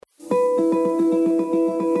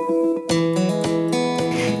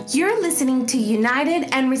listening to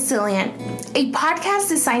United and Resilient, a podcast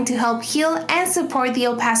designed to help heal and support the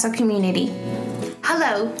El Paso community.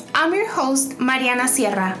 Hello, I'm your host, Mariana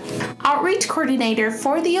Sierra, Outreach Coordinator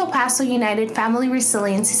for the El Paso United Family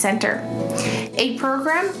Resiliency Center, a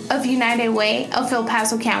program of United Way of El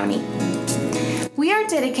Paso County. We are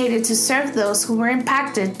dedicated to serve those who were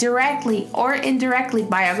impacted directly or indirectly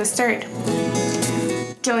by August 3rd.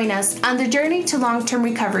 Join us on the journey to long-term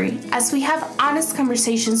recovery as we have honest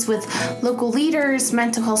conversations with local leaders,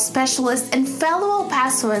 mental health specialists, and fellow El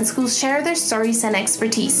Pasoans who share their stories and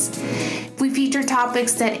expertise. We feature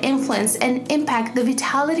topics that influence and impact the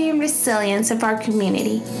vitality and resilience of our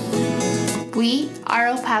community. We are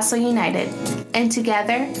El Paso United, and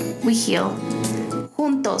together we heal.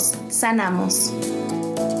 Juntos sanamos.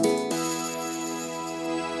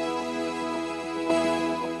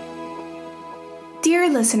 Dear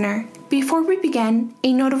listener, before we begin,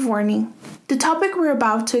 a note of warning. The topic we're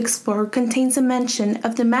about to explore contains a mention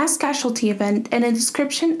of the mass casualty event and a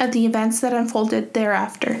description of the events that unfolded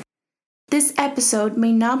thereafter. This episode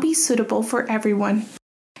may not be suitable for everyone.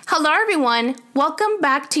 Hello everyone, welcome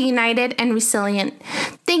back to United and Resilient.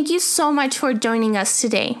 Thank you so much for joining us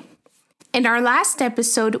today. In our last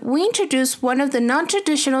episode, we introduced one of the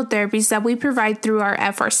non-traditional therapies that we provide through our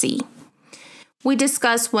FRC. We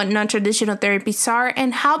discuss what non-traditional therapies are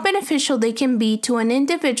and how beneficial they can be to an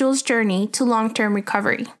individual's journey to long-term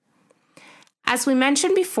recovery. As we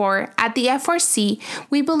mentioned before, at the FRC,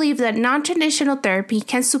 we believe that non-traditional therapy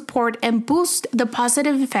can support and boost the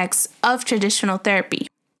positive effects of traditional therapy.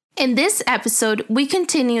 In this episode, we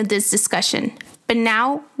continue this discussion, but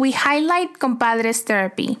now we highlight Compadres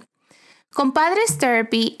Therapy. Compadres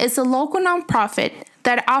Therapy is a local nonprofit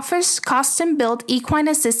that offers custom-built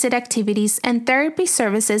equine-assisted activities and therapy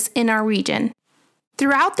services in our region.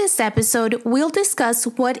 Throughout this episode, we'll discuss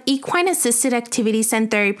what equine-assisted activities and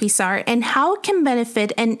therapies are and how it can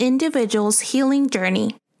benefit an individual's healing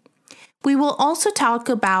journey. We will also talk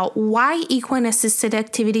about why equine-assisted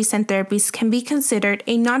activities and therapies can be considered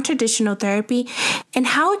a non-traditional therapy and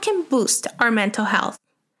how it can boost our mental health.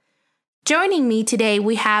 Joining me today,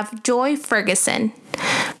 we have Joy Ferguson.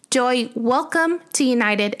 Joy, welcome to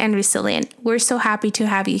United and Resilient. We're so happy to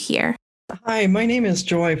have you here. Hi, my name is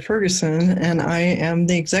Joy Ferguson, and I am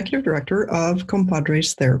the Executive Director of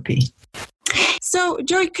Compadres Therapy. So,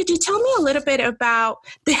 Joy, could you tell me a little bit about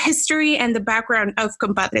the history and the background of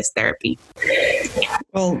Compadres Therapy?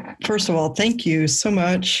 Well, first of all, thank you so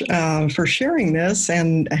much for sharing this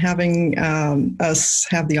and having us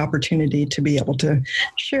have the opportunity to be able to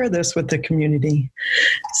share this with the community.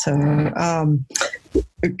 So,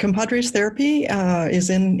 Compadres Therapy is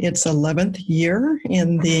in its 11th year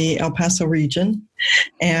in the El Paso region,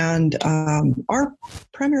 and our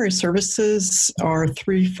primary services are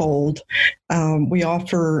threefold. We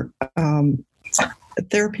offer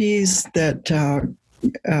therapies that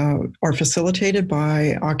are facilitated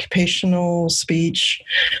by occupational, speech,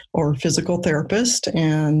 or physical therapist,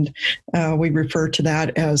 and we refer to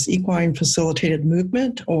that as equine facilitated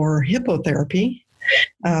movement or hippotherapy.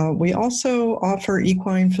 We also offer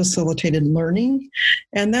equine facilitated learning,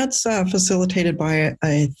 and that's facilitated by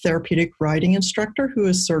a therapeutic riding instructor who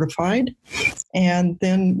is certified. And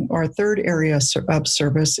then our third area of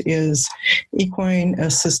service is equine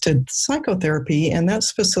assisted psychotherapy, and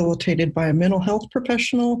that's facilitated by a mental health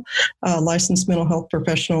professional, a licensed mental health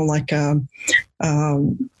professional like a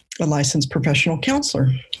licensed professional counselor.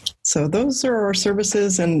 So those are our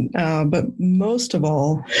services, and but most of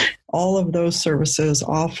all of those services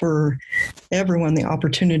offer everyone the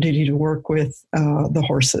opportunity to work with the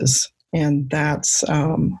horses, and that's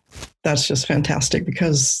just fantastic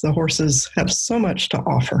because the horses have so much to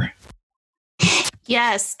offer.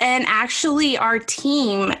 Yes, and actually our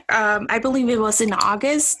team, I believe it was in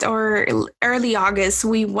August or early August,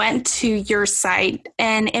 we went to your site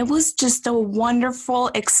and it was just a wonderful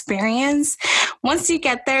experience. Once you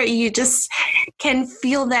get there, you just can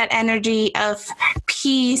feel that energy of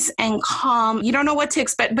peace and calm. You don't know what to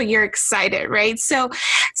expect, but you're excited, right? So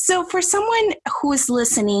for someone who is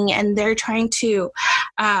listening and they're trying to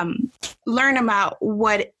learn about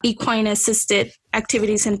what equine assisted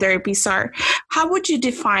activities and therapies are, how would you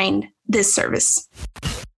define this service?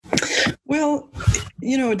 Well,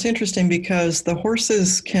 it's interesting because the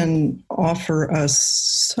horses can offer us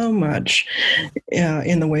so much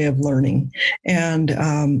in the way of learning.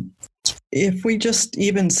 And if we just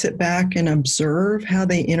even sit back and observe how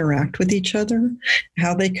they interact with each other,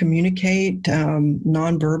 how they communicate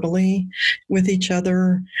non-verbally with each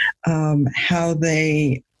other, how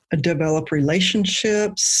they develop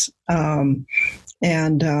relationships, and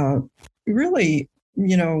really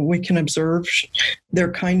we can observe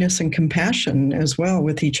their kindness and compassion as well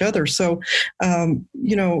with each other. So,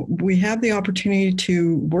 we have the opportunity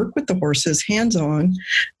to work with the horses hands-on,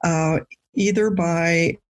 either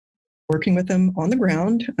by working with them on the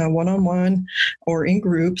ground, one-on-one or in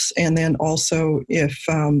groups. And then also if,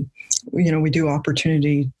 we do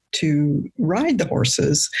opportunity to ride the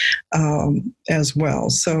horses as well.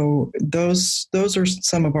 So those are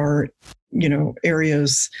some of our,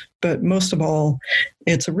 areas. But most of all,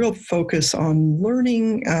 it's a real focus on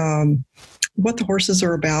learning what the horses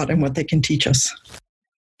are about and what they can teach us.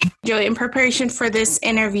 Joy, in preparation for this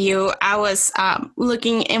interview, I was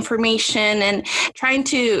looking information and trying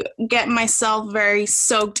to get myself very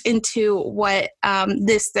soaked into what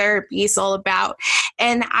this therapy is all about.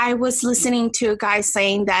 And I was listening to a guy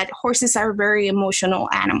saying that horses are very emotional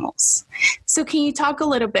animals. So can you talk a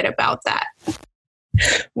little bit about that?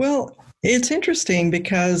 Well, it's interesting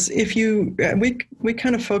because if we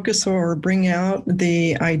kind of focus or bring out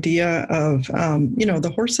the idea of,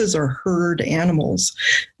 the horses are herd animals.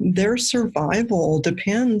 Their survival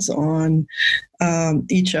depends on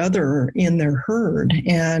each other in their herd,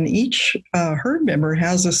 and each herd member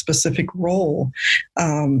has a specific role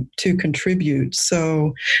to contribute.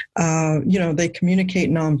 So, they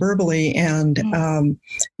communicate non-verbally, and,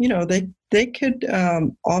 they could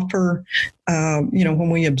offer, when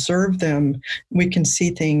we observe them, we can see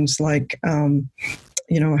things like,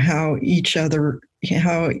 how each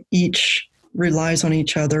relies on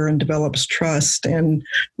each other and develops trust and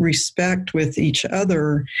respect with each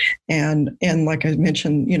other, and like I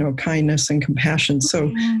mentioned, kindness and compassion.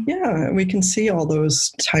 So we can see all those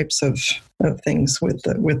types of things with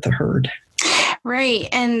the herd. Right.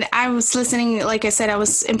 And I was listening, like I said, I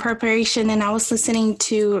was in preparation and I was listening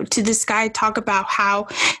to this guy talk about how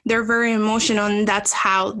they're very emotional and that's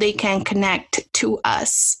how they can connect to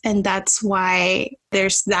us. And that's why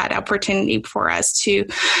there's that opportunity for us to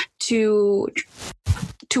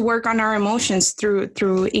work on our emotions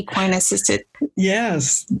through equine assisted.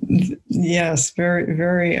 Yes. Very,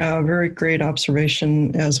 very, very great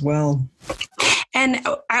observation as well. And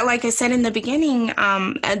like I said in the beginning,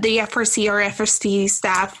 the FRC or FST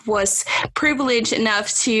staff was privileged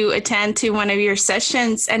enough to attend to one of your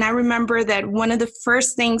sessions. And I remember that one of the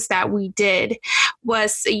first things that we did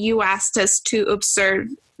was you asked us to observe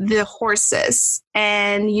the horses,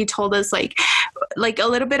 and you told us like a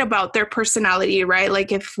little bit about their personality, right?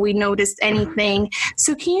 Like if we noticed anything.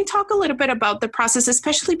 So can you talk a little bit about the process,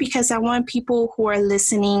 especially because I want people who are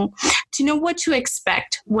listening to know what to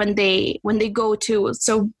expect when they go to.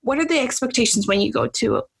 So what are the expectations when you go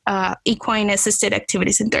to equine assisted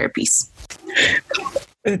activities and therapies?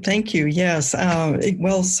 Thank you. Yes.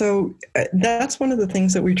 So that's one of the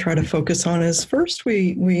things that we try to focus on is first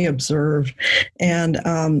we observe. And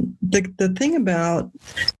the thing about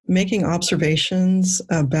making observations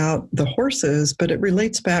about the horses, but it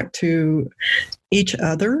relates back to each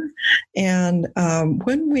other. And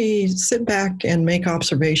when we sit back and make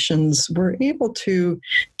observations, we're able to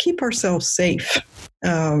keep ourselves safe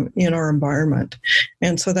in our environment.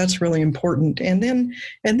 And so that's really important. And then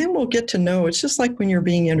we'll get to know, it's just like when you're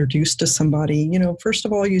being introduced to somebody, first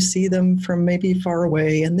of all, you see them from maybe far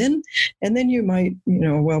away, and then you might,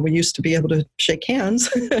 we used to be able to shake hands,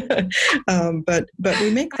 but we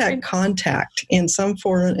make that contact in some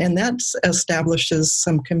form, and that establishes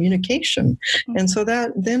some communication. And so that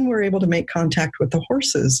then we're able to make contact with the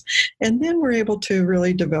horses, and then we're able to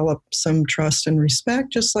really develop some trust and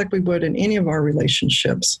respect, just like we would in any of our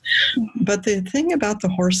relationships. But the thing about the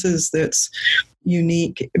horses that's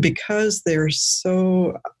unique, because they're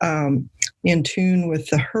so in tune with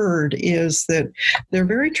the herd, is that they're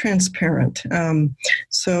very transparent. And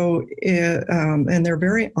they're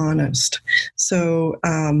very honest. So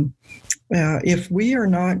if we are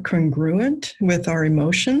not congruent with our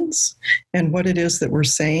emotions and what it is that we're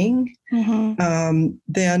saying, then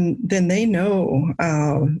they know,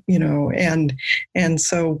 and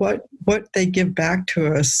so what they give back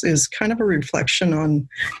to us is kind of a reflection on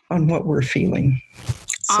what we're feeling.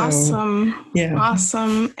 Awesome. So, yeah.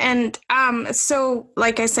 Awesome. And so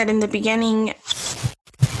like I said in the beginning,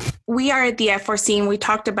 we are at the FRC, and we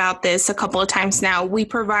talked about this a couple of times now. We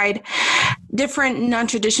provide different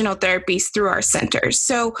non-traditional therapies through our centers.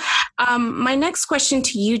 So my next question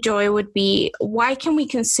to you, Joy, would be, why can we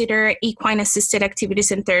consider equine-assisted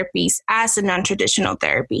activities and therapies as a non-traditional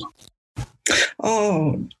therapy?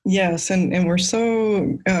 Oh, yes. And we're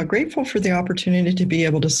so grateful for the opportunity to be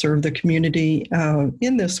able to serve the community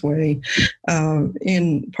in this way,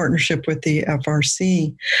 in partnership with the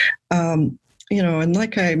FRC. and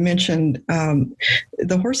like I mentioned,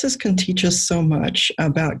 the horses can teach us so much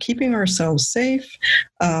about keeping ourselves safe,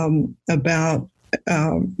 about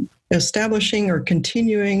establishing or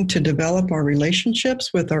continuing to develop our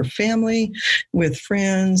relationships with our family, with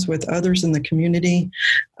friends, with others in the community.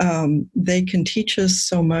 They can teach us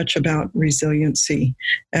so much about resiliency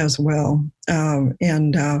as well,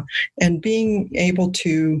 and being able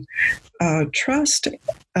to trust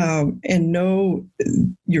and know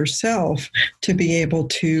yourself to be able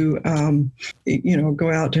to go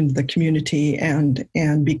out into the community and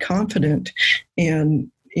be confident in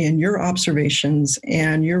your observations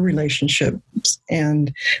and your relationships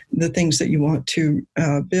and the things that you want to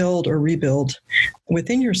build or rebuild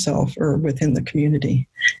within yourself or within the community.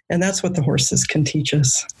 And that's what the horses can teach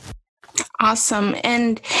us. Awesome.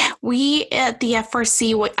 And we at the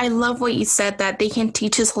FRC, I love what you said, that they can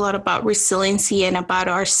teach us a lot about resiliency and about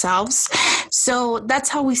ourselves. So that's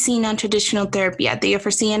how we see non-traditional therapy at the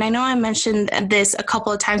FRC. And I know I mentioned this a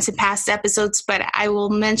couple of times in past episodes, but I will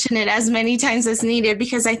mention it as many times as needed,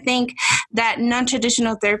 because I think that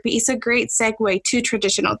non-traditional therapy is a great segue to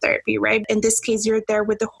traditional therapy, right? In this case, you're there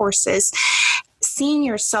with the horses, seeing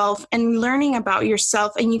yourself and learning about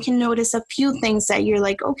yourself, and you can notice a few things that you're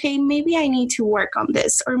like, okay, maybe I need to work on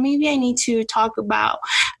this, or maybe I need to talk about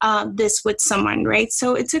this with someone, right?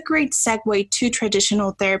 So it's a great segue to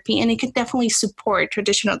traditional therapy, and it could definitely support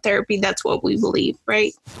traditional therapy. That's what we believe,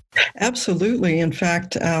 right? Absolutely. In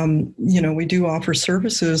fact, we do offer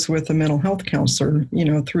services with a mental health counselor,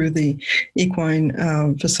 through the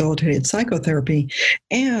equine facilitated psychotherapy.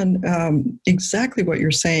 And exactly what you're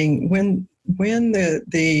saying, when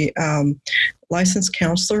the licensed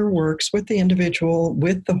counselor works with the individual,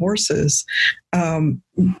 with the horses,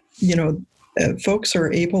 folks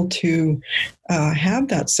are able to have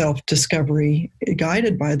that self-discovery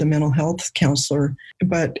guided by the mental health counselor,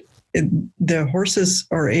 but the horses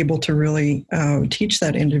are able to really teach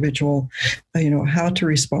that individual, how to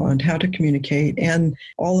respond, how to communicate, and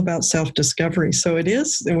all about self-discovery. So it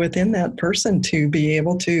is within that person to be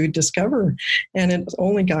able to discover, and it's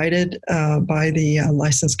only guided by the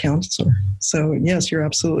licensed counselor. So yes, you're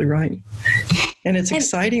absolutely right. And it's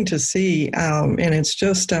exciting to see, and it's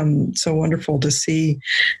just so wonderful to see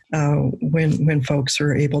when folks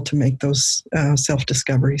are able to make those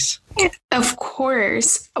self-discoveries. Of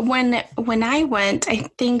course. When I went, I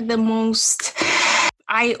think the most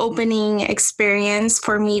eye-opening experience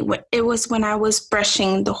for me, it was when I was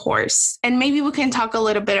brushing the horse. And maybe we can talk a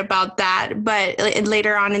little bit about that, but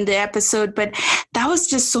later on in the episode. But that was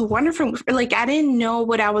just so wonderful. Like, I didn't know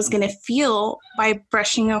what I was going to feel by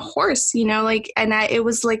brushing a horse, it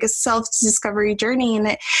was like a self-discovery journey.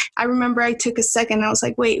 And I remember I took a second. I was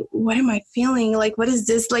like, wait, what am I feeling? Like, what is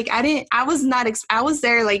this? Like, I was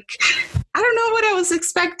there, like, I don't know what I was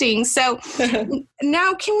expecting. So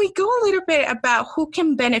now can we go a little bit about who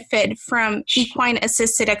can benefit from equine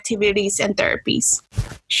assisted activities and therapies?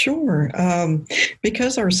 Sure.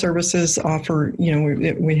 Because our services offer,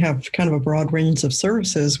 we have kind of a broad range of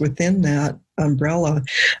services within that umbrella,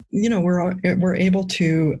 we're able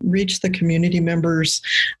to reach the community members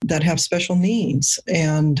that have special needs,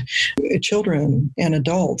 and children and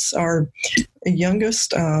adults. Our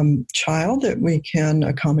youngest child that we can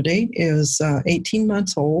accommodate is 18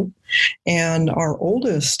 months old, and our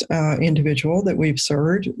oldest individual that we've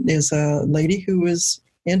served is a lady who is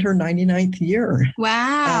in her 99th year.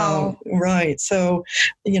 Wow. Right. So,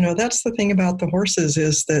 that's the thing about the horses,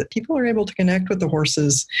 is that people are able to connect with the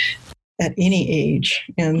horses at any age.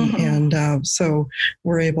 And so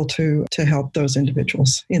we're able to help those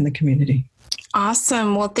individuals in the community.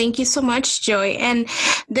 Awesome. Well, thank you so much, Joy. And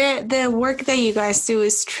the work that you guys do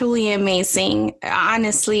is truly amazing,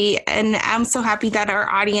 honestly. And I'm so happy that our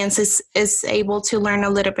audience is able to learn a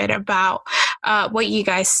little bit about what you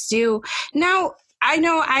guys do. Now, I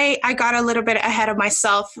know I got a little bit ahead of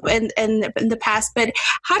myself in the past, but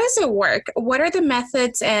how does it work? What are the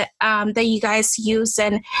methods that you guys use,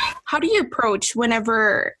 and how do you approach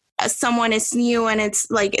whenever someone is new and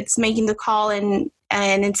it's making the call and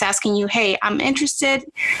it's asking you, hey, I'm interested.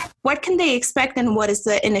 What can they expect, and what is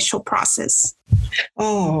the initial process?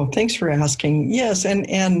 Oh, thanks for asking. Yes. And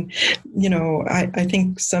I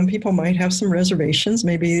think some people might have some reservations.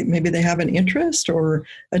 Maybe they have an interest or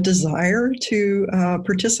a desire to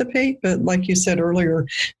participate, but like you said earlier,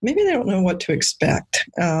 maybe they don't know what to expect.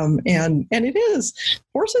 And it is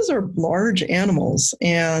horses are large animals,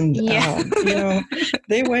 and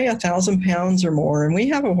they weigh 1,000 pounds or more. And we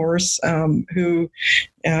have a horse who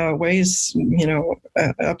weighs,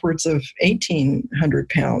 upwards of 1,800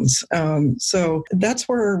 pounds. So that's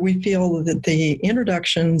where we feel that the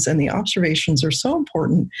introductions and the observations are so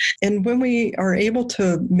important. And when we are able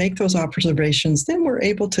to make those observations, then we're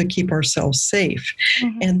able to keep ourselves safe.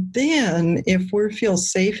 Mm-hmm. And then if we feel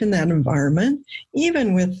safe in that environment,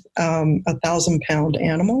 even with a 1,000-pound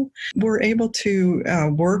animal, we're able to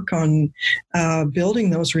work on building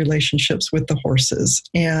those relationships with the horses.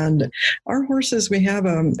 And our horses, we have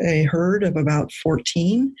a herd of about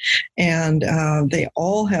 14, and they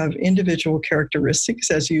all have individual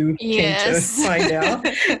characteristics, as you came to find out.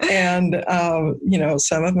 And,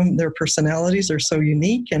 some of them, their personalities are so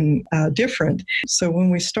unique and different. So when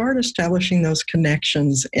we start establishing those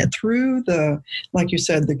connections and through like you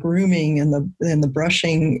said, the grooming and the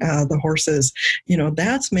brushing the horses,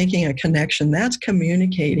 that's making a connection, that's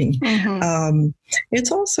communicating. Mm-hmm.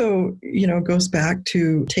 It's also, goes back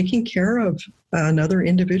to taking care of another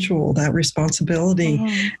individual, that responsibility,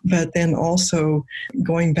 mm-hmm. but then also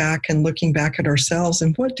going back and looking back at ourselves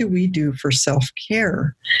and what do we do for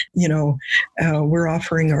self-care? We're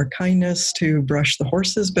offering our kindness to brush the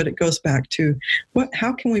horses, but it goes back to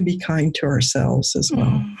how can we be kind to ourselves as well?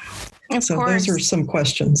 Mm-hmm. So those are some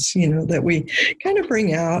questions, that we kind of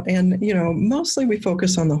bring out. And, mostly we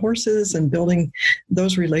focus on the horses and building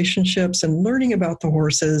those relationships and learning about the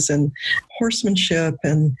horses and horsemanship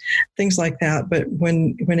and things like that. But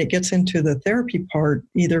when it gets into the therapy part,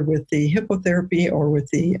 either with the hippotherapy or with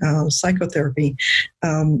the psychotherapy,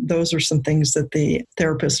 those are some things that the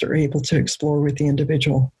therapists are able to explore with the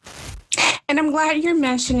individual. And I'm glad you're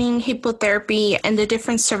mentioning hippotherapy and the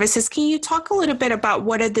different services. Can you talk a little bit about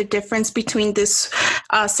what are the difference between these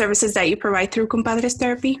services that you provide through Compadres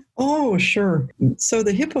Therapy? Oh, sure. So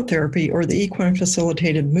the hippotherapy, or the equine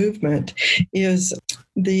facilitated movement, it's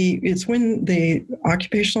when the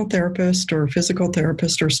occupational therapist or physical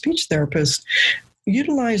therapist or speech therapist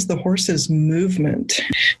utilize the horse's movement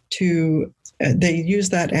to they use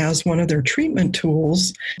that as one of their treatment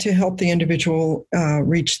tools to help the individual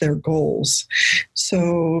reach their goals.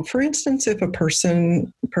 So, for instance, if a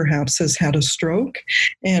person perhaps has had a stroke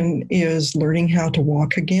and is learning how to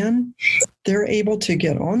walk again, they're able to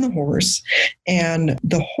get on the horse, and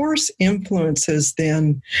the horse influences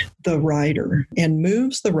then the rider and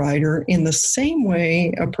moves the rider in the same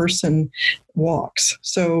way a person walks.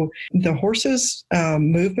 So the horse's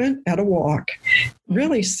movement at a walk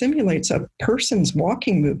really simulates a person's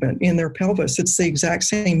walking movement in their pelvis. It's the exact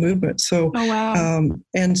same movement. So,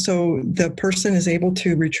 and so the person is able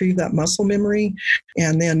to retrieve that muscle memory,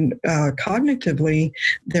 and then cognitively,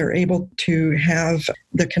 they're able to have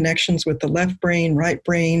the connections with the left brain, right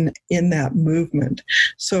brain in that movement.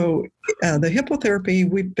 So the hippotherapy,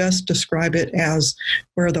 we best describe it as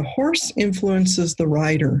where the horse influences the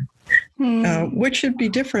rider. Which should be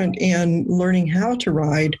different in learning how to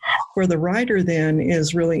ride, where the rider then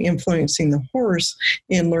is really influencing the horse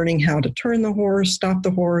in learning how to turn the horse, stop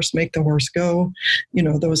the horse, make the horse go,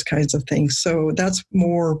 those kinds of things. So that's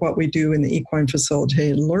more what we do in the equine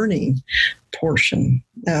facilitated learning portion.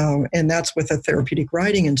 And that's with a therapeutic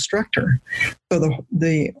riding instructor. So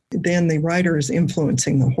then the rider is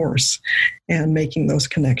influencing the horse and making those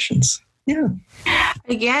connections. Yeah.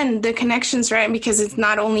 Again, the connections, right? Because it's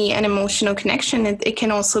not only an emotional connection, it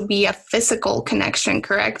can also be a physical connection,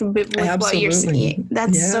 correct? With what you're saying.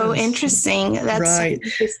 That's so interesting. That's right. So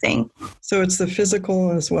interesting. So it's the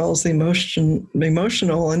physical as well as the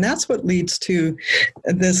emotional, and that's what leads to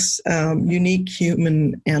this unique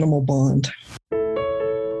human-animal bond.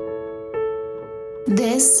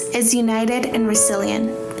 This is United and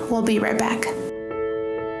Resilient. We'll be right back.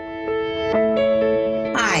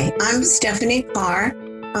 Hi, I'm Stephanie Carr.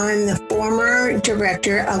 I'm the former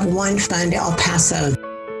director of One Fund El Paso,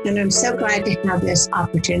 and I'm so glad to have this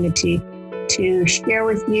opportunity to share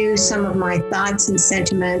with you some of my thoughts and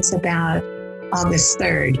sentiments about August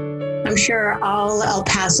 3rd. I'm sure all El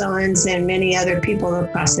Pasoans and many other people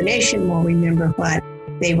across the nation will remember what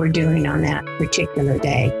they were doing on that particular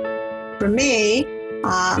day. For me,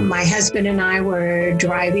 my husband and I were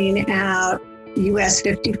driving out US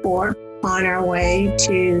 54 on our way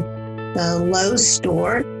to the Lowe's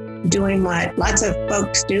store, doing what lots of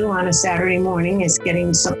folks do on a Saturday morning, is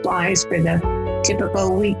getting supplies for the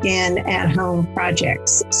typical weekend at-home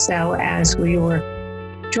projects. So as we were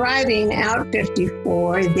driving out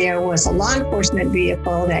 54, there was a law enforcement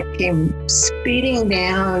vehicle that came speeding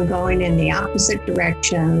down, going in the opposite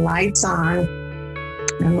direction, lights on.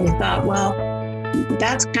 And we thought, well,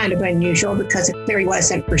 that's kind of unusual because it clearly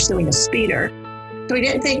wasn't pursuing a speeder. So we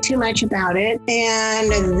didn't think too much about it. And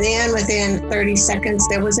then within 30 seconds,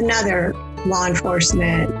 there was another law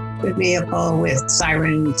enforcement vehicle with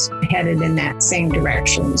sirens headed in that same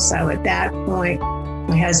direction. So at that point,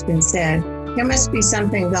 my husband said, there must be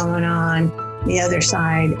something going on the other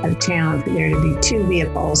side of town for there to be two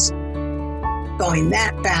vehicles going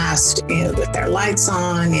that fast with their lights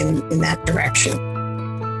on in that direction.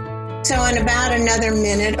 So in about another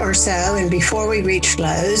minute or so, and before we reached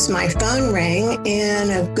Lowe's, my phone rang, and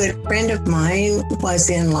a good friend of mine was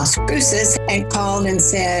in Las Cruces and called and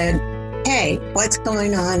said, hey, what's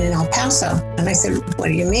going on in El Paso? And I said, what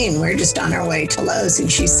do you mean? We're just on our way to Lowe's.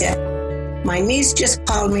 And she said, my niece just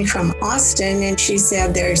called me from Austin, and she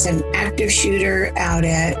said there's an active shooter out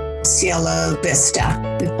at Cielo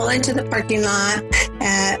Vista. We pull into the parking lot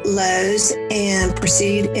at Lowe's and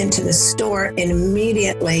proceed into the store, and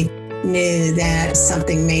immediately knew that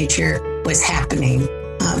something major was happening.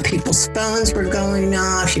 People's phones were going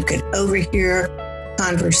off. You could overhear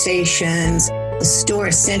conversations. The store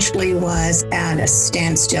essentially was at a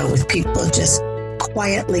standstill with people just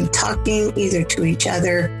quietly talking either to each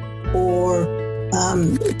other or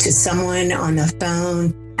to someone on the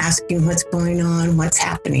phone, asking what's going on, what's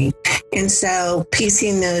happening. And so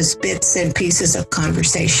piecing those bits and pieces of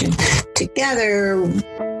conversation together,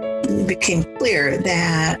 it became clear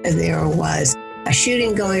that there was a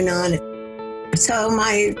shooting going on. So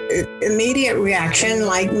my immediate reaction,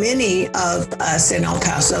 like many of us in El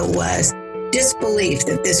Paso, was disbelief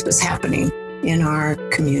that this was happening in our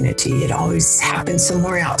community. It always happened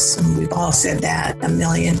somewhere else. And we've all said that a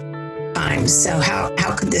million times. So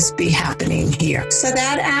how could this be happening here? So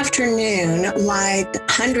that afternoon, like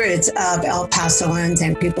hundreds of El Pasoans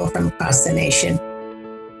and people from across the nation,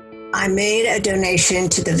 I made a donation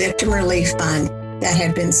to the Victim Relief Fund that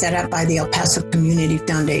had been set up by the El Paso Community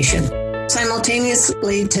Foundation.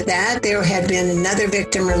 Simultaneously to that, there had been another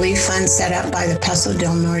Victim Relief Fund set up by the Paso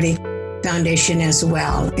del Norte Foundation as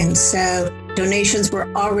well. And so donations were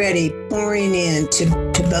already pouring in to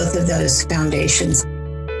both of those foundations.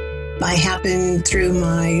 I happened through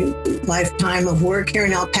my lifetime of work here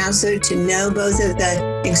in El Paso to know both of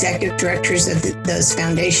the executive directors of those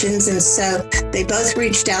foundations. And so they both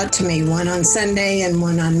reached out to me, one on Sunday and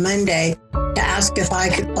one on Monday, to ask if I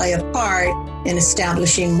could play a part in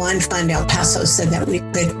establishing One Fund El Paso so that we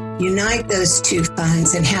could unite those two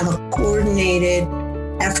funds and have a coordinated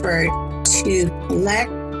effort to collect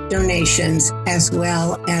donations as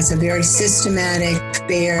well as a very systematic,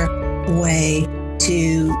 fair way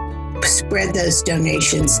to spread those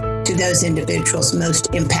donations to those individuals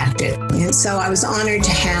most impacted. And so I was honored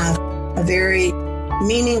to have a very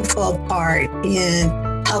meaningful part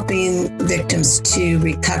in helping victims to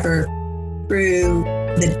recover through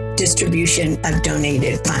the distribution of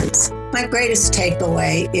donated funds. My greatest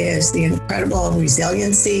takeaway is the incredible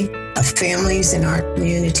resiliency of families in our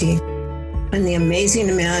community and the amazing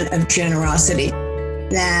amount of generosity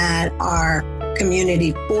that our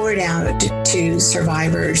community poured out to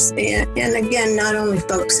survivors. And again, not only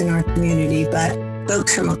folks in our community, but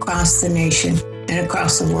folks from across the nation and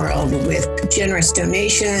across the world with generous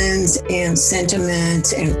donations and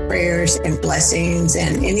sentiments and prayers and blessings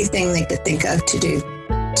and anything they could think of to do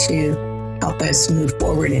to help us move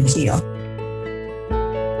forward and heal.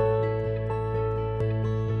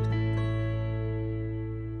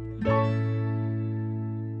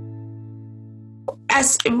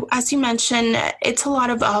 As you mentioned, it's a lot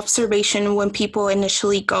of observation when people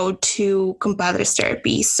initially go to compadres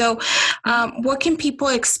therapy. So what can people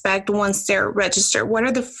expect once they're registered? What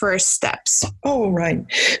are the first steps? Oh, right.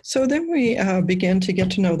 So then we begin to get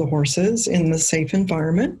to know the horses in the safe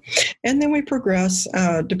environment. And then we progress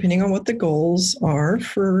depending on what the goals are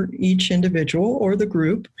for each individual or the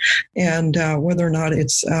group, and whether or not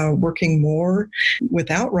it's working more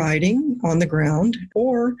without riding on the ground,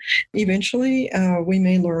 or eventually we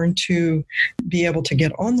may learn to be able to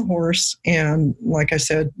get on the horse and, like I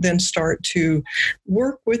said, then start to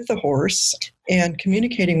work with the horse and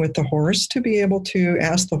communicating with the horse to be able to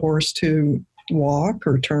ask the horse to walk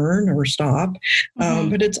or turn or stop.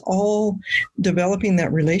 But it's all developing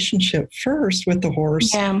that relationship first with the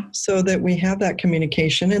horse so that we have that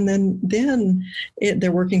communication, and then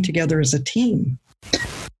they're working together as a team.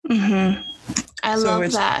 Mm-hmm. I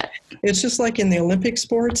love that. It's just like in the Olympic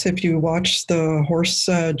sports. If you watch the horse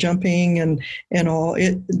jumping and all,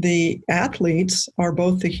 the athletes are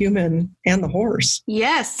both the human and the horse.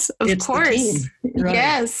 Yes, of course. The team, right?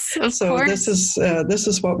 Yes, of course. So this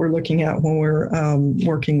is what we're looking at when we're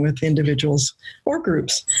working with individuals or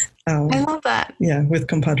groups. I love that. Yeah, with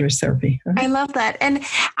compadres therapy. I love that. And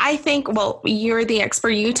I think, well, you're the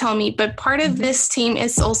expert, you tell me, but part of this team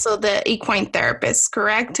is also the equine therapist,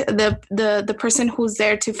 correct? The person who's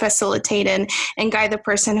there to facilitate and guide the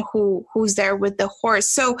person who's there with the horse.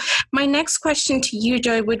 So my next question to you,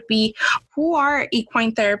 Joy, would be, who are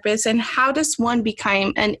equine therapists and how does one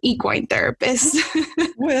become an equine therapist?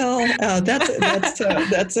 Well,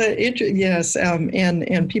 yes,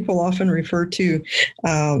 and people often refer to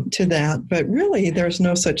that, but really, there's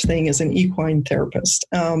no such thing as an equine therapist.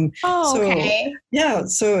 Okay.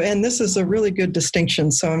 So and this is a really good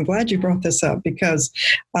distinction. So I'm glad you brought this up because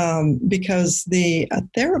the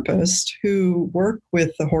therapists who work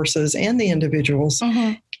with the horses and the individuals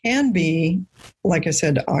can be, like I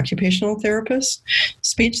said, occupational therapist,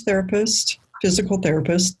 speech therapist, physical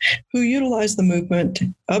therapist who utilize the movement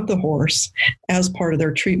of the horse as part of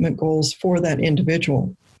their treatment goals for that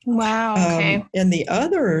individual. Wow. Okay. And the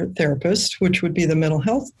other therapist, which would be the mental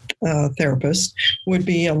health therapist, would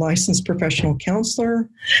be a licensed professional counselor,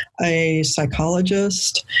 a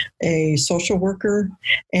psychologist, a social worker,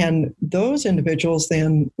 and those individuals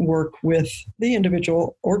then work with the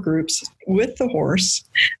individual or groups with the horse,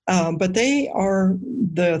 but they are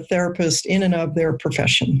the therapist in and of their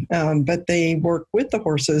profession, but they work with the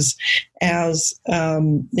horses as,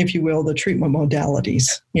 if you will, the treatment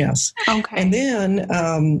modalities. Yes. Okay. And then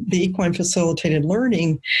the equine facilitated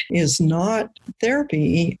learning is not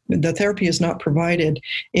therapy. The therapy is not provided.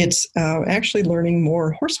 It's actually learning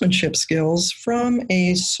more horsemanship skills from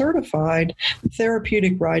a certified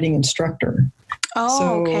therapeutic riding instructor.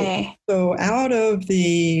 Okay. So out of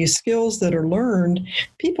the skills that are learned,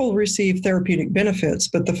 people receive therapeutic benefits,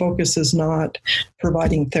 but the focus is not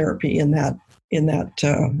providing therapy in that.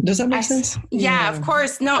 Does that make sense? Yeah, of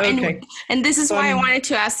course. No, okay. And this is why I wanted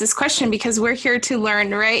to ask this question, because we're here to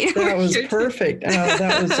learn, right? That was perfect.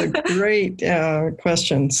 That was a great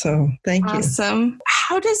question. So thank you. Awesome.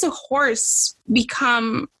 How does a horse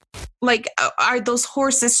become, like, are those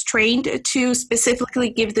horses trained to specifically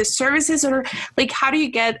give the services, or like, how do you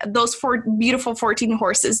get those beautiful 14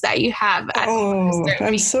 horses that you have?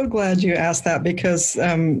 I'm so glad you asked that because,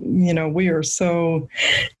 we are so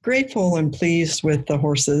grateful and pleased with the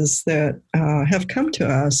horses that have come to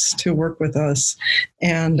us to work with us.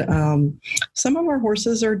 And some of our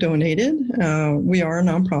horses are donated. We are a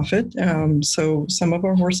nonprofit, so some of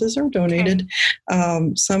our horses are donated.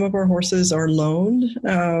 Okay. Some of our horses are loaned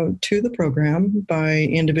to the program by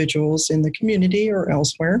individuals in the community or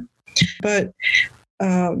elsewhere. But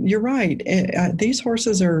you're right. These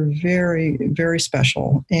horses are very, very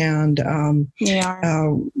special. And they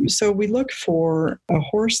are. So we look for a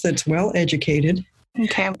horse that's well educated.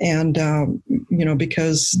 Okay. And,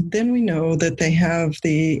 because then we know that they have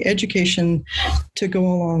the education to go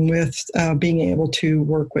along with being able to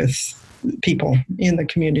work with people in the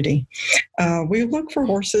community. We look for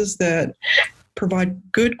horses that provide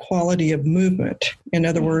good quality of movement. In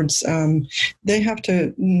other words, they have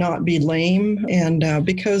to not be lame. And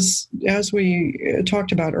because as we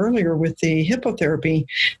talked about earlier with the hippotherapy,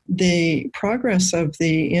 the progress of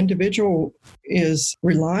the individual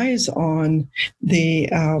relies on the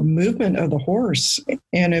movement of the horse.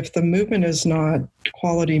 And if the movement is not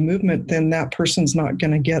quality movement, then that person's not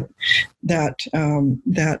going to get that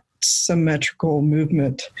symmetrical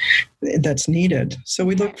movement that's needed. So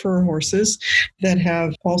we look for horses that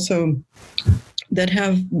have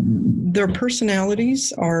their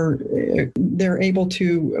personalities they're able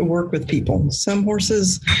to work with people. Some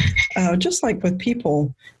horses, just like with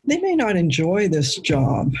people, they may not enjoy this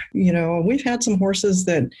job. We've had some horses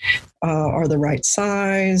that are the right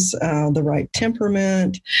size, the right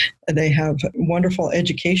temperament. They have wonderful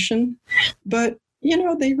education, but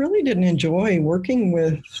they really didn't enjoy working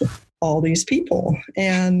with all these people.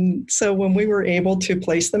 And so when we were able to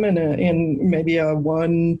place them in maybe a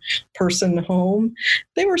one-person home,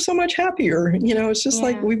 they were so much happier. It's just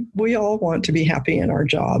like we all want to be happy in our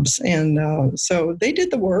jobs. And so they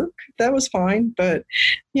did the work. That was fine. But,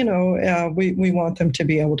 we want them to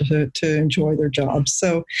be able to enjoy their jobs.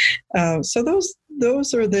 So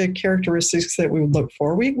those are the characteristics that we would look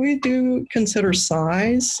for. We do consider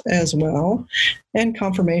size as well and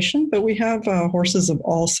conformation, but we have horses of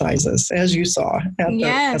all sizes, as you saw at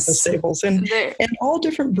the stables, and all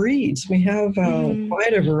different breeds. We have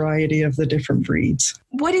quite a variety of the different breeds.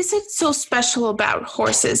 What is it so special about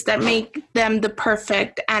horses that make them the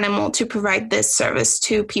perfect animal to provide this service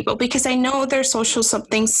to people? Because I know there's social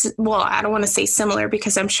somethings, well, I don't want to say similar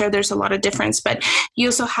because I'm sure there's a lot of difference, but you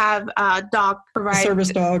also have dog provide service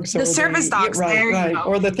dogs. The service dogs. Right.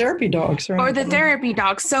 Or the therapy dogs. Right. Or the therapy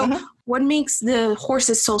dogs. So what makes the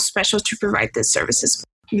horses so special to provide these services?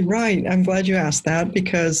 Right. I'm glad you asked that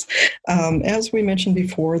because, as we mentioned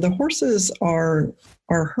before, the horses are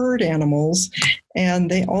herd animals,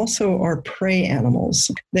 and they also are prey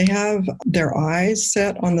animals. They have their eyes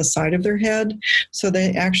set on the side of their head, so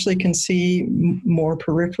they actually can see more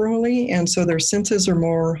peripherally, and so their senses are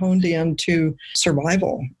more honed in to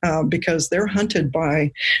survival because they're hunted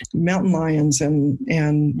by mountain lions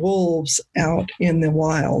and wolves out in the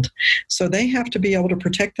wild. So they have to be able to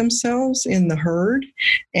protect themselves in the herd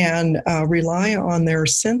and rely on their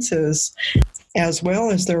senses as well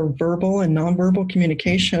as their verbal and nonverbal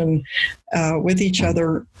communication with each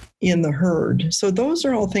other in the herd. So those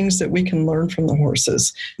are all things that we can learn from the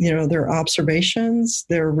horses. Their observations,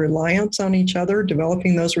 their reliance on each other,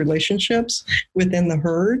 developing those relationships within the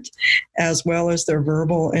herd, as well as their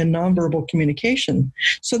verbal and nonverbal communication.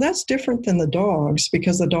 So that's different than the dogs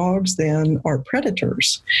because the dogs then are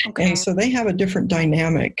predators. Okay. And so they have a different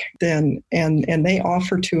dynamic and they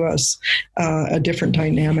offer to us a different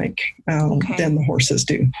dynamic than the horses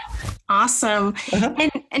do. Awesome. Uh-huh.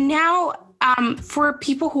 And now, for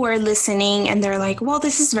people who are listening and they're like, well,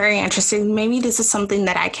 this is very interesting. Maybe this is something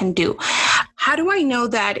that I can do. How do I know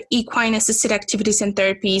that equine assisted activities and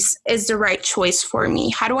therapies is the right choice for me?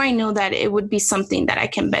 How do I know that it would be something that I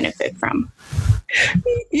can benefit from?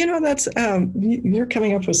 That's you're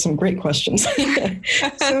coming up with some great questions.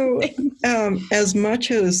 So, as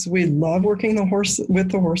much as we love working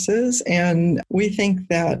with the horses, and we think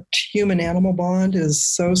that human-animal bond is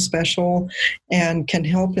so special and can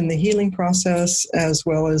help in the healing process as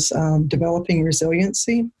well as developing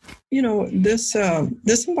resiliency, this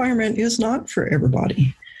environment is not for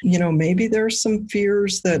everybody. Maybe there's some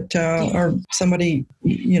fears that or somebody,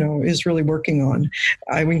 is really working on.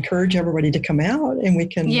 I would encourage everybody to come out and we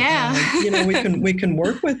can, we can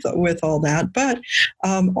work with all that. But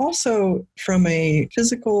also from a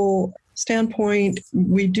physical standpoint,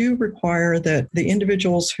 we do require that the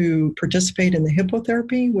individuals who participate in the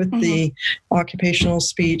hippotherapy with the occupational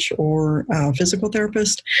speech or physical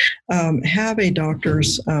therapist have a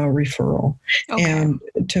doctor's referral. Okay. And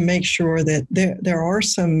to make sure that there are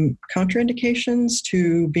some contraindications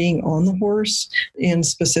to being on the horse in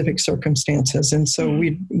specific circumstances. And so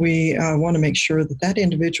we want to make sure that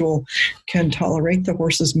individual can tolerate the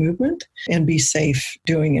horse's movement and be safe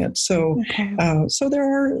doing it. So, so there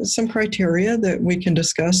are some criteria that we can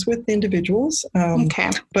discuss with individuals.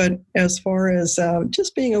 But as far as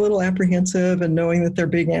just being a little apprehensive and knowing that they're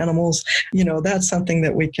big animals, that's something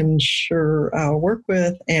that we can sure work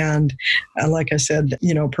with. And like I said,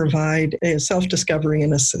 provide a self-discovery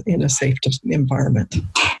in a safe environment.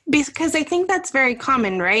 Because I think that's very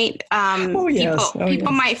common, right?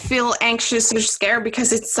 People might feel anxious or scared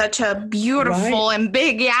because it's such a beautiful and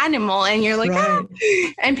big animal, and you're like,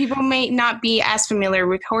 and people may not be as familiar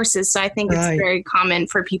with horses. So I think it's very common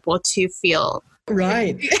for people to feel.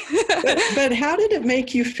 Right. But how did it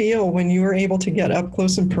make you feel when you were able to get up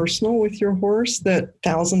close and personal with your horse, that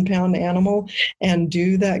 1,000-pound animal, and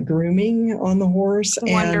do that grooming on the horse?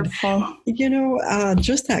 Wonderful. And,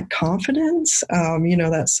 just that confidence,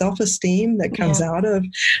 that self-esteem that comes out of,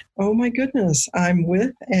 oh my goodness, I'm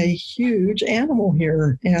with a huge animal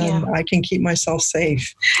here and I can keep myself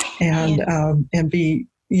safe and be,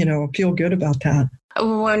 feel good about that.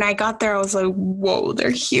 When I got there, I was like, whoa,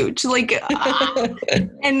 they're huge. And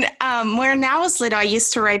when I was little, I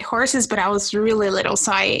used to ride horses, but I was really little,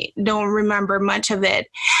 so I don't remember much of it.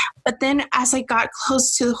 But then as I got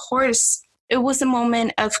close to the horse, it was a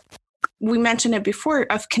moment of, we mentioned it before,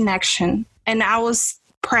 of connection. And I was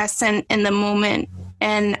present in the moment,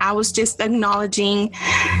 and I was just acknowledging,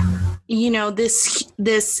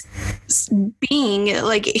 this being,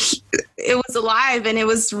 like, it was alive and it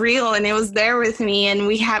was real and it was there with me, and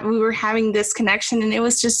we were having this connection, and it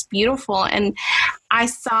was just beautiful. And I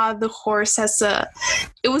saw the horse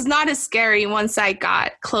it was not as scary once I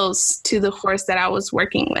got close to the horse that I was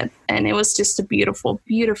working with. And it was just a beautiful,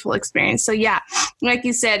 beautiful experience. So yeah, like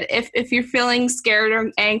you said, if you're feeling scared or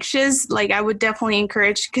anxious, I would definitely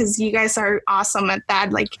encourage, because you guys are awesome at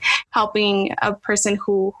that, helping a person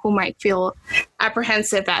who might feel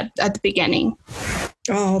apprehensive at the beginning.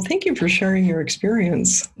 Oh, thank you for sharing your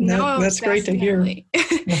experience. That's great to hear.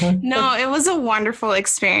 No, it was a wonderful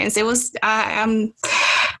experience. It was,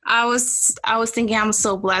 I was thinking, I'm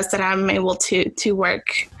so blessed that I'm able to work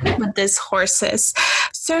with these horses.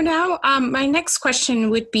 So now, my next question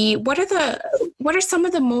would be, what are some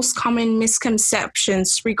of the most common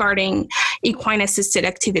misconceptions regarding equine assisted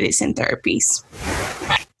activities and therapies?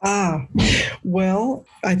 Well,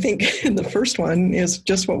 I think the first one is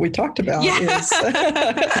just what we talked about is,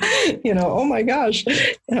 oh my gosh,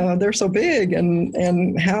 they're so big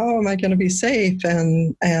and how am I going to be safe?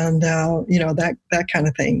 And that kind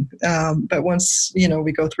of thing. But once,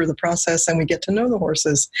 we go through the process and we get to know the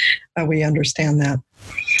horses, we understand that.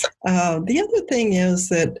 The other thing is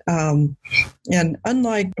that, and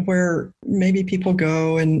unlike where maybe people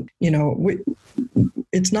go and,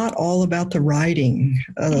 it's not all about the riding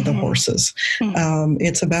of the horses.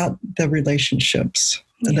 It's about the relationships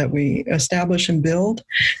that we establish and build.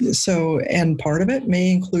 So, and part of it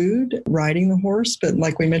may include riding the horse, but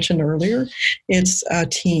like we mentioned earlier, it's a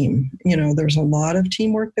team. There's a lot of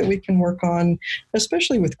teamwork that we can work on,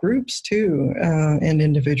 especially with groups too, and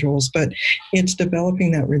individuals, but it's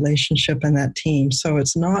developing that relationship and that team. So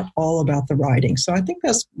it's not all about the riding. So I think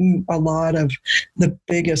that's a lot of the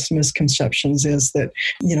biggest misconceptions is that,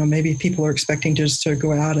 maybe people are expecting just to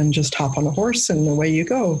go out and just hop on a horse and away you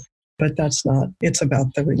go. But that's not. It's about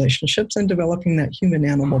the relationships and developing that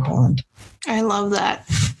human-animal bond. I love that.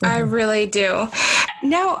 I really do.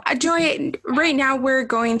 Now, Joy, right now we're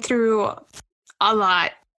going through a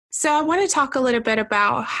lot. So I want to talk a little bit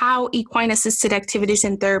about how equine-assisted activities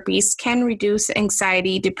and therapies can reduce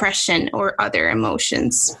anxiety, depression, or other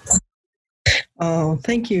emotions. Oh,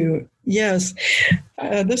 thank you. Yes,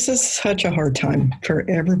 this is such a hard time for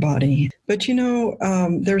everybody. But,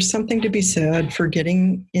 there's something to be said for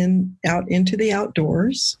getting out into the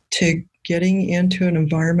outdoors, to getting into an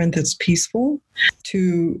environment that's peaceful,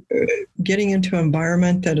 to getting into an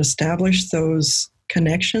environment that establishes those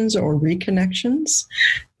connections or reconnections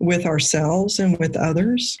with ourselves and with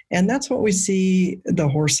others. And that's what we see the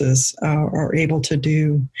horses are able to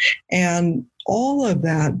do. And all of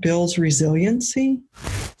that builds resiliency,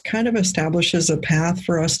 kind of establishes a path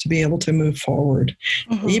for us to be able to move forward,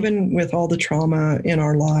 even with all the trauma in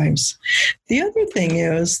our lives. The other thing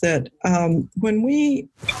is that when we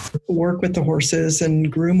work with the horses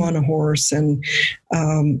and groom on a horse and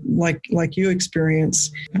like you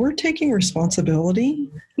experience, we're taking responsibility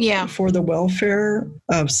for the welfare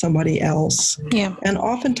of somebody else. Yeah. And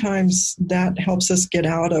oftentimes that helps us get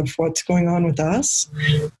out of what's going on with us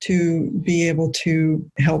to be able to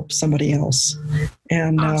help somebody else.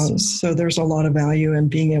 And awesome. So there's a lot of value in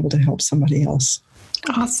being able to help somebody else.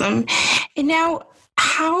 Awesome. And now,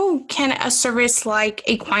 how can a service like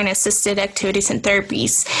equine-assisted activities and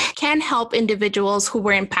therapies can help individuals who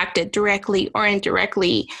were impacted directly or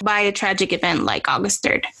indirectly by a tragic event like August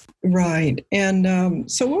 3rd? Right. And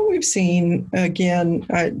so what we've seen, again,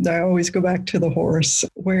 I always go back to the horse,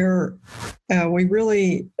 where we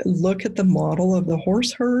really look at the model of the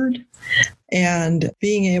horse herd and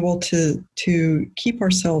being able to keep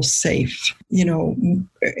ourselves safe,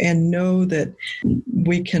 and know that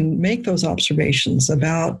we can make those observations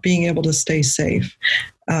about being able to stay safe.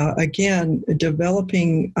 Again,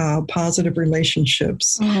 developing positive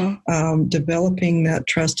relationships, developing that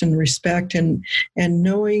trust and respect, and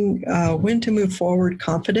knowing when to move forward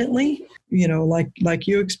confidently. Like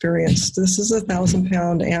you experienced, this is a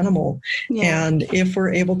 1,000-pound animal. Yeah. And if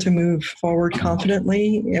we're able to move forward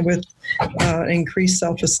confidently with increased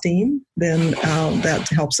self-esteem, then that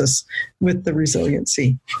helps us with the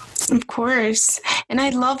resiliency. Of course. And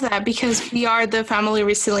I love that because we are the Family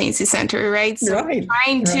Resiliency Center, right? So right.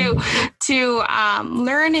 Trying to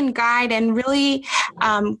learn and guide and really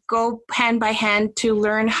go hand by hand to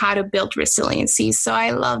learn how to build resiliency. So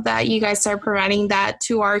I love that you guys are providing that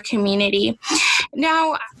to our community.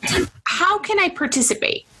 Now, how can I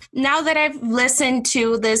participate? Now that I've listened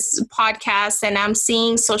to this podcast and I'm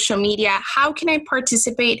seeing social media, how can I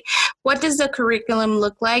participate? What does the curriculum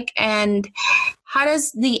look like? And how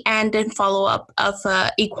does the end and follow-up of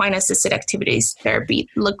equine-assisted activities therapy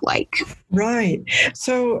look like? Right.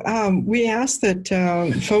 So we ask that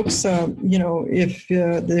folks, if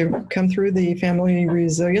they come through the Family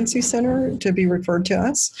Resiliency Center, to be referred to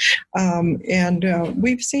us. And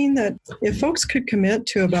we've seen that if folks could commit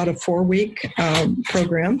to about a 4-week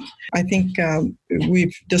program, I think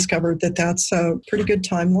we've discovered that that's a pretty good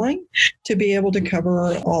timeline to be able to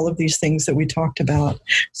cover all of these things that we talked about.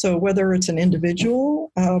 So whether it's an individual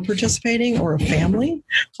participating or a family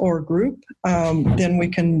or a group, then we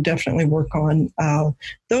can definitely work on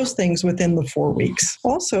those things within the 4 weeks.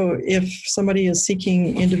 Also, if somebody is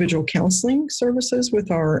seeking individual counseling services with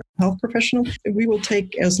our health professional, we will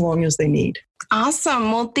take as long as they need.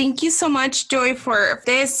 Awesome. Well, thank you so much, Joy, for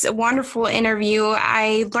this wonderful interview.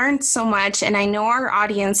 I learned so much, and I know our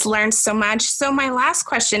audience learned so much. So my last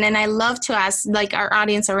question, and I love to ask, like our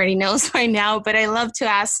audience already knows by now, but I love to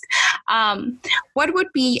ask, what would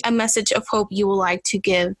be a message of hope you would like to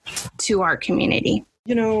give to our community?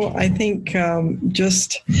 I think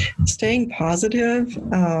just staying positive.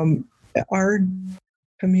 Our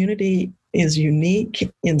community is unique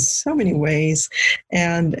in so many ways,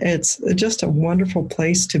 and it's just a wonderful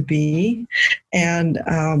place to be. And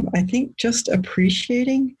I think just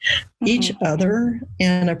appreciating each other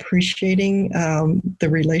and appreciating the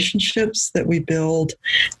relationships that we build,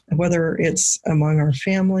 whether it's among our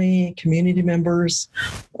family, community members,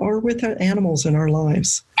 or with animals in our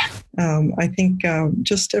lives. I think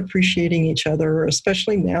just appreciating each other,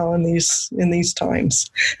 especially now in these times.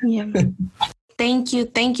 Yeah. Thank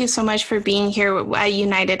you so much for being here at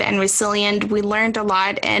United and Resilient. We learned a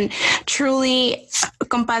lot, and truly,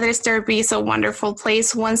 Compadres Therapy is a wonderful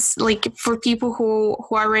place. Once, for people who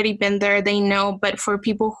already been there, they know, but for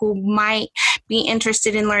people who might be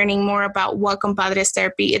interested in learning more about what Compadres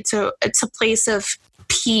Therapy, it's a place of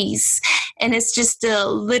peace, and it's just a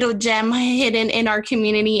little gem hidden in our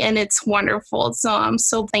community, and it's wonderful. So I'm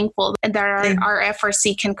so thankful that our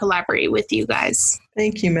FRC can collaborate with you guys.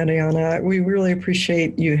 Thank you, Mariana. We really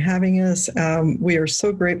appreciate you having us. We are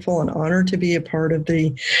so grateful and honored to be a part of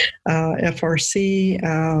the FRC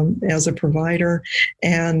as a provider.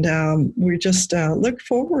 And we just look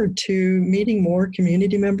forward to meeting more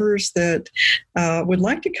community members that would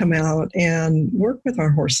like to come out and work with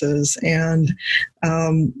our horses and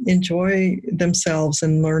enjoy themselves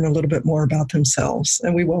and learn a little bit more about themselves.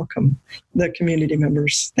 And we welcome the community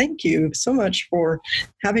members. Thank you so much for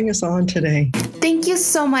having us on today. Thank you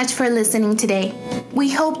so much for listening today.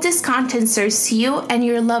 We hope this content serves you and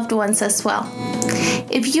your loved ones as well.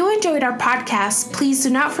 If you enjoyed our podcast, please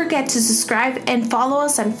do not forget to subscribe and follow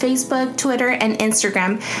us on Facebook, Twitter, and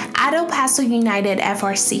Instagram at El Paso United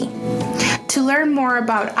FRC to learn more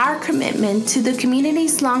about our commitment to the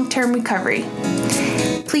community's long-term recovery.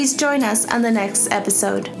 Please join us on the next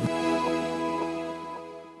episode.